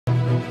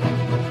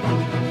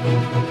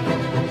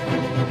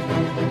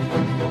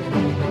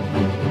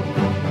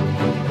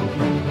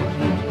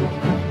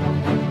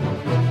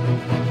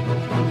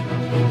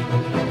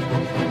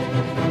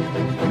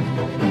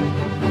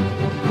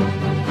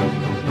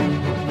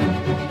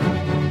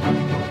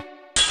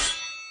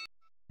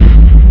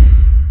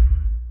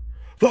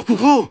Dr.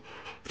 Cole!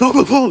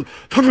 Dr. Cole!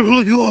 Dr.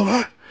 Cole, you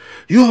alright?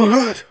 You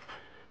alright?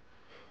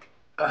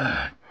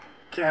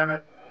 Damn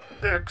it.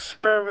 The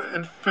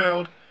experiment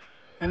failed,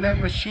 and that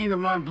machine of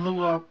mine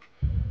blew up.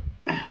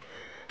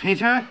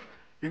 Peter,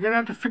 you're gonna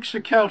have to fix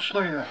the couch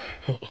later.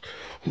 Oh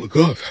my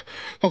God.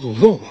 Dr.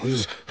 Cole,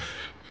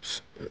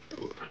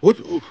 what,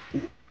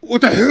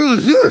 what the hell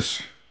is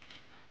this?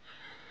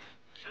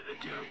 I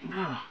don't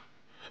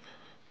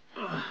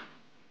know.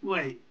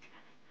 Wait.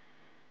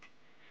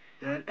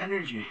 That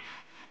energy.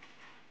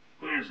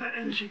 Where's that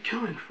energy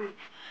coming from?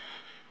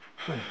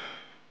 What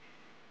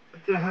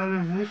the hell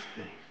is this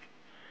thing?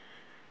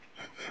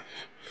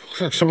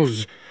 Looks like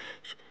someone's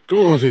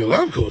going on to the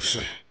lab coats.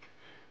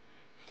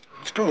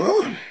 What's going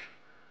on?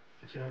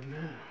 I don't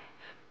know.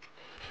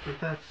 But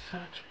that's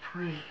such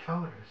pretty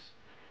colors.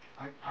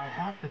 I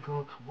have to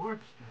go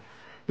towards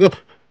them.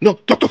 No,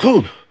 Dr.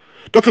 Cone!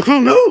 Dr.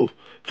 Cone, no!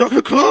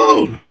 Dr.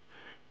 Cone!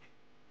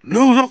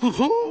 No, Dr.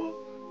 Cone!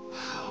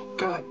 Oh,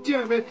 God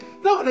damn it.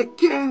 Not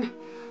again.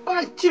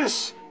 I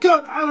just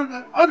got out of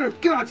that other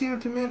goddamn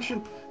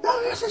dimension. Now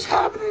this is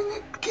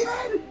happening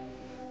again.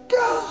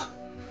 God.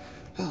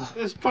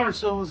 This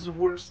part's always the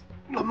worst.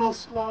 The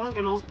most long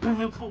and most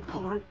painful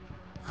part.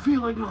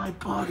 Feeling my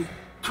body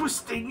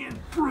twisting and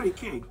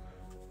breaking.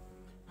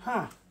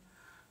 Huh.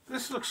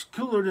 This looks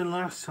cooler than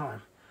last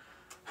time.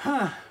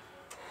 Huh.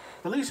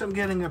 At least I'm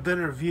getting a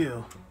better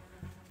view.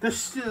 This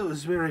still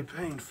is very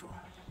painful.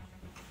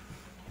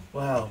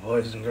 Wow,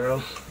 boys and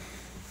girls.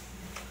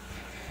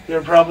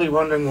 You're probably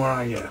wondering where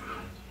I am.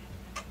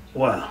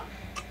 Well,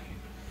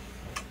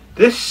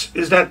 this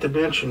is that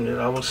dimension that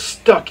I was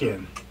stuck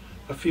in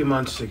a few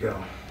months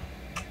ago,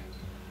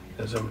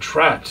 as I'm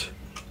trapped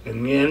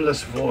in the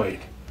endless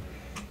void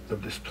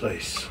of this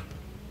place.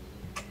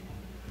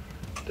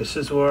 This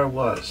is where I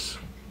was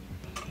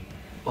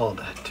all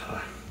that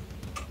time.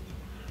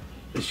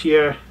 This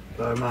year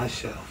by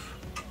myself.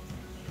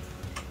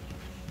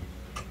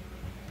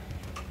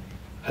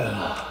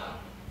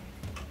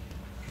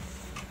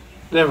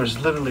 There was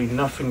literally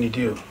nothing to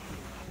do.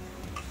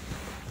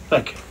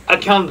 Like, I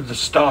counted the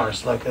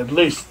stars like at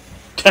least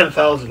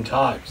 10,000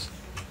 times.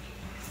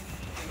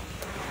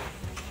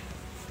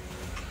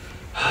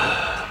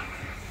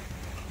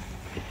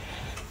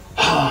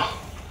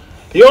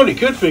 The only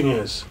good thing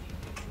is,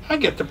 I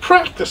get to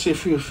practice a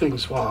few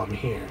things while I'm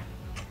here.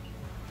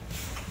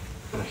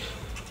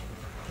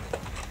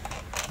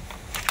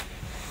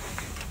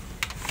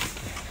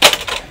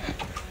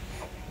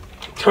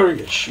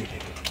 Target shooting.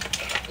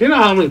 Do you know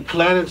how many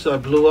planets I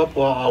blew up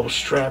while I was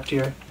trapped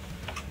here?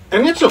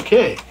 And it's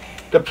okay.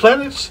 The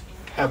planets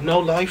have no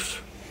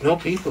life, no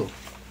people.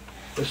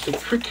 It's the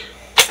crick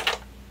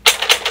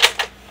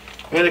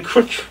and a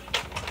crick.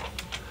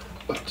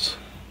 But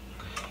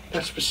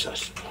that's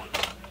besides the point.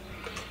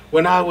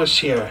 When I was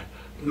here,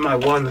 my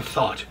one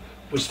thought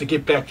was to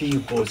get back to you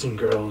boys and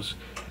girls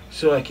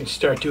so I can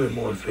start doing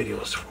more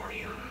videos for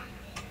you.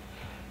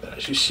 But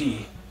as you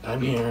see,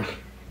 I'm here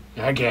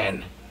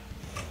again.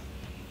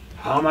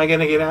 How am I going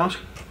to get out?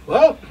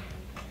 Well,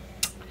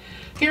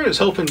 here is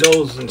hoping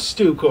those in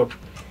Stu Corp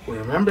will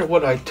remember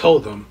what I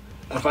told them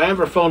if I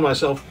ever found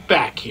myself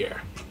back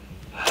here.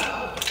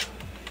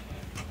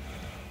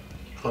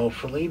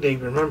 Hopefully they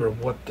remember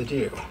what to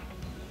do.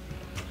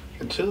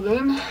 Until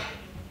then,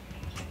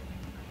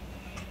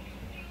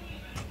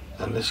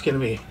 I'm just going to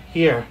be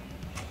here.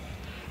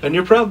 And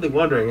you're probably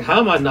wondering,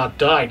 how am I not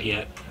died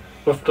yet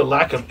with the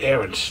lack of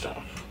air and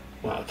stuff?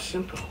 Well, it's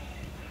simple.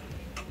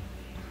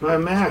 My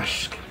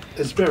mask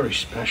is very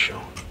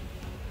special.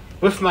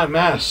 With my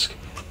mask,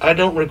 I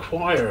don't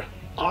require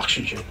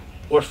oxygen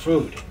or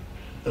food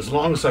as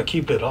long as I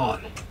keep it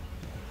on.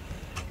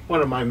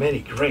 One of my many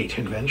great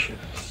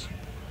inventions.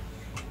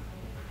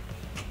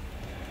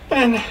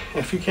 And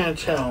if you can't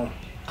tell,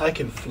 I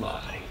can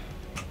fly.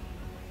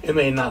 It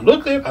may not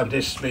look like I'm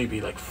just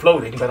maybe like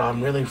floating, but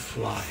I'm really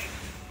flying.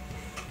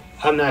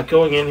 I'm not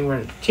going anywhere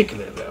in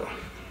particular though.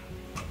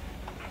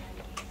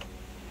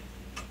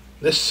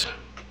 This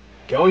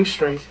going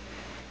straight,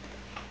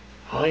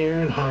 higher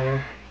and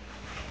higher.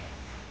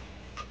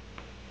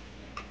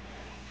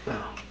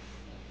 Now,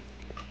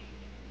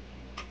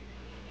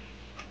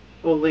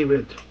 we'll leave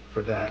it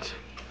for that.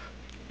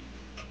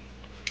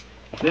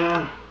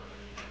 Now,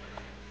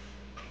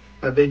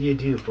 I bid you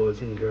adieu, boys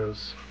and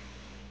girls.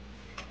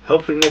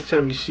 Hopefully next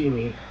time you see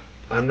me,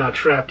 I'm not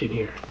trapped in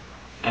here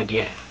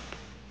again.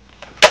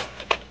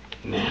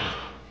 Now,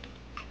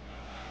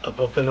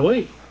 up and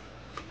away.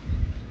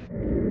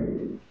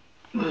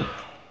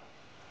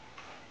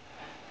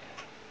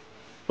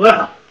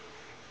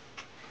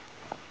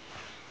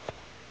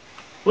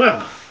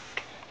 Well,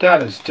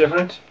 that is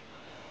different.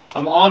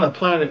 I'm on a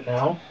planet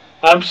now.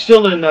 I'm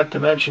still in that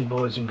dimension,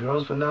 boys and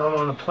girls, but now I'm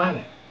on a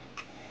planet.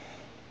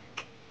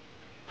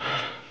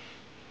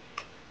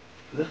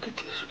 Look at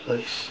this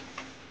place.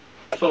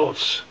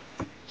 Folks,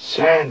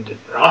 sand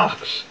and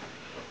rocks.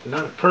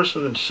 Not a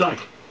person in sight.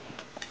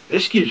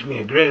 This gives me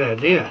a great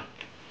idea.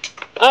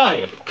 I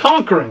am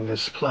conquering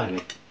this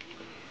planet.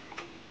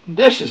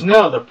 This is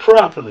now the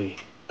property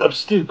of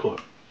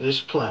Stucorp,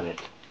 this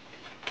planet.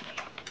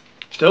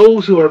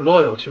 those who are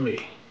loyal to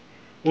me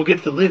will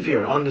get to live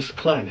here on this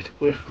planet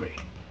with me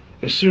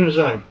as soon as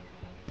I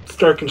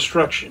start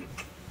construction.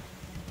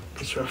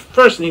 Because I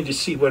first need to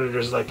see whether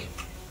there's like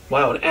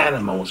wild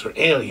animals or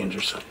aliens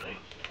or something.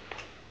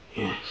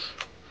 Yes.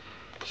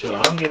 So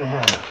I'm gonna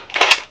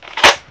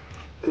have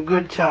a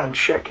good time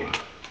checking.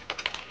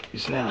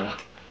 Because now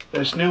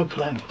this new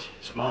planet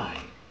is mine.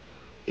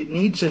 It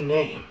needs a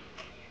name.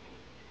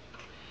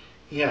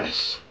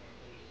 Yes.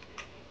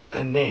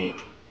 A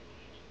name.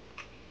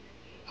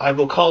 I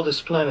will call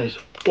this planet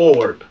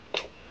Orb.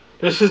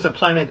 This is the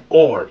planet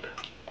Orb.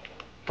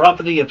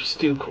 Property of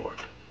StuCorp.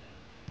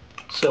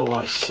 So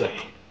I say.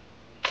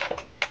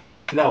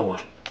 No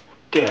one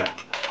dare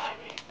defy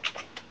me.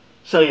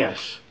 So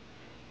yes,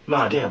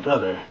 my dear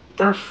brother,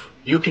 Earth,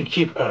 you can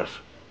keep Earth.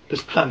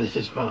 This planet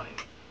is mine.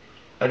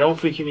 I don't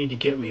think you need to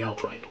get me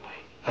out right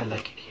away. I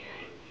like it here.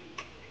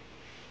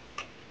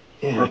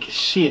 Yeah, I can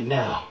see it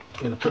now.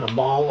 I'm gonna put a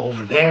mall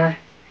over there.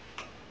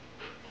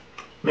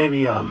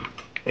 Maybe an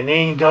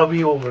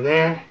A&W over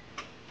there.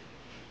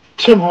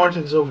 Tim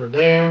Hortons over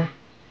there.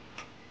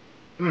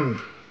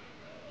 And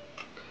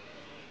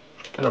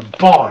a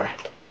bar.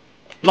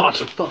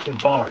 Lots of fucking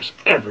bars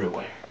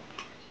everywhere.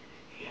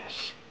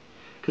 Yes.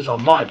 Because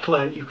on my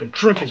planet, you can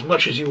drink as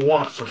much as you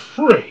want for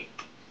free.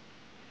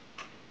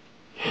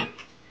 And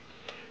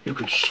you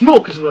can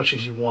smoke as much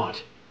as you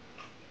want.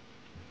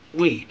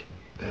 Weed,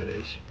 that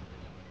is.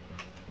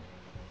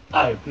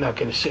 I'm not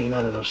going to say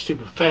none of those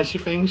stupid fancy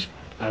things.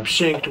 I'm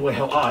saying it the way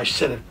how I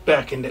said it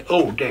back in the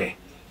old day.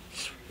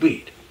 It's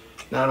weed.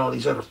 Not all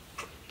these other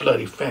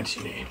bloody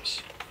fancy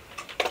names.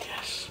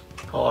 Yes.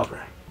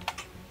 However,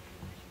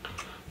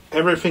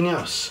 everything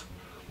else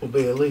will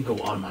be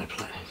illegal on my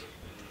planet.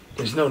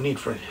 There's no need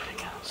for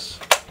anything else.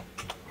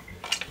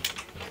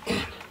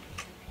 And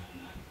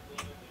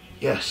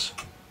yes,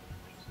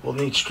 we'll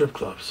need strip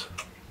clubs.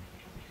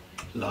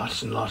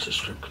 Lots and lots of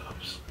strip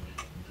clubs.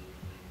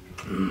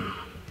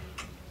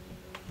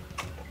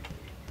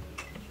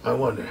 I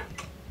wonder.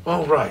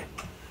 Oh, right.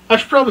 I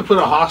should probably put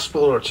a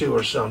hospital or two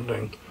or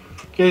something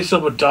in case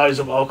someone dies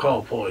of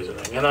alcohol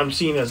poisoning and I'm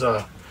seen as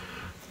a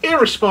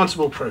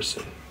irresponsible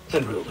person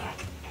and ruler.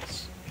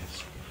 Yes,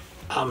 yes.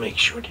 I'll make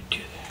sure to do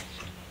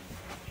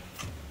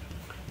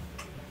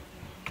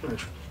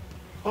that.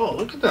 Oh,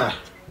 look at that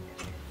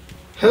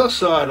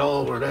hillside all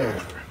over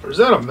there. Or is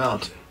that a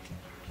mountain?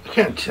 I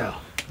can't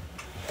tell.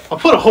 I'll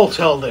put a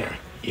hotel there.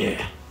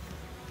 Yeah.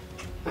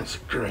 That's a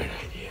great idea.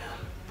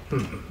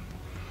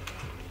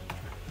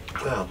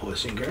 Well,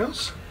 boys and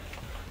girls,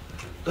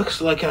 looks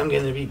like I'm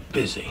going to be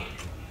busy.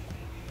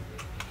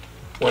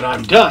 When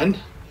I'm done,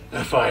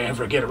 if I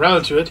ever get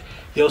around to it,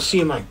 you'll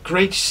see my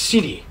great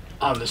city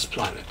on this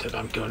planet that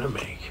I'm going to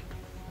make.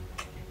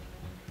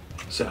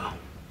 So,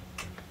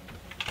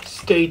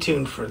 stay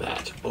tuned for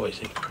that,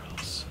 boys and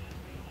girls.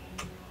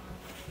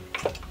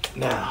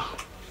 Now,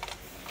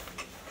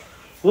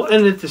 we'll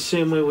end it the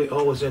same way we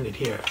always end it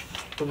here.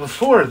 But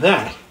before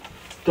that,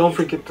 don't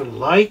forget to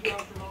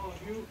like,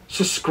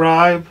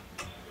 subscribe,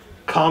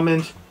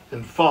 comment,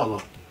 and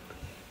follow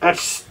at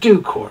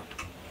StuCorp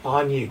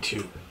on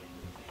YouTube.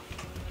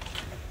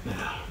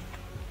 Now,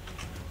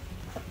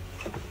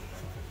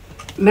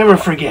 never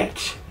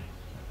forget,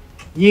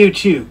 you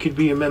too could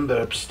be a member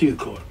of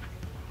StuCorp,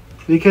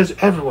 because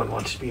everyone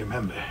wants to be a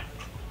member,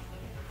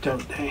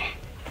 don't they?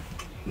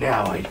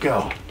 Now I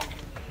go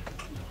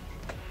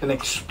and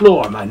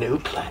explore my new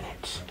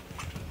planet.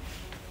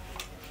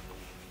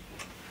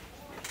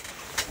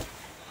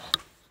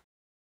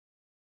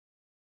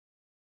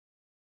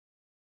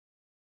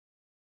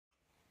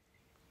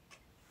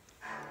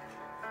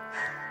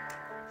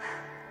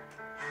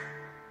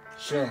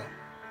 So,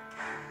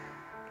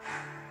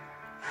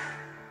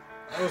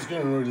 I was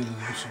getting ready to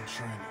do some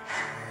training.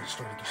 I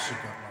started to seek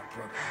out my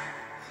brother.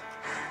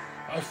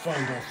 I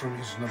find out from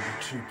his number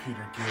 2,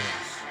 Peter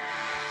Gills,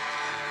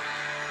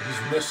 that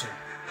he's missing.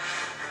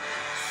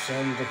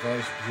 Some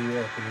device blew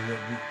up and he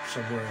went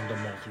somewhere in the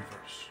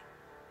multiverse.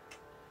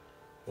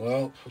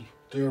 Well,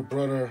 dear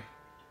brother,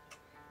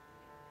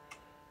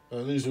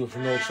 that leaves you with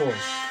no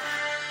choice.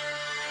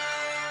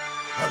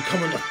 I'm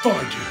coming to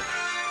find you.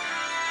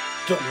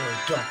 Don't worry,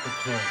 Dr.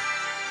 Clone.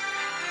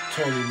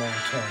 Tony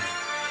Montana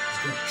is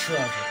going to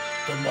travel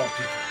the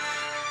multiverse.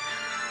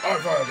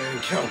 I've had an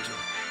encounter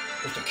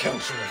with the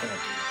Council of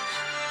Entities.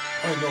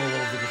 I know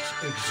of its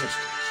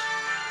existence,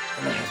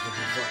 and I have the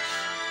device,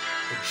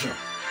 the gem.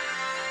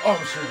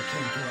 Obviously, I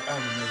came to an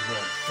anime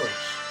world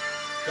first.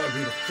 That'd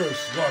be the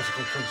first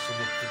logical place to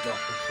look for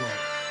Dr.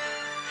 Clone.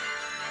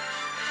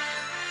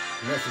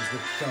 Nothing's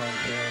been found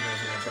here, and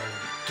everyone's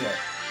already dead.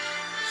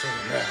 So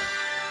now,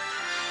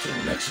 till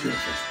next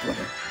universe,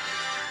 brother.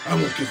 I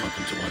won't give up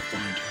until I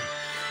find you.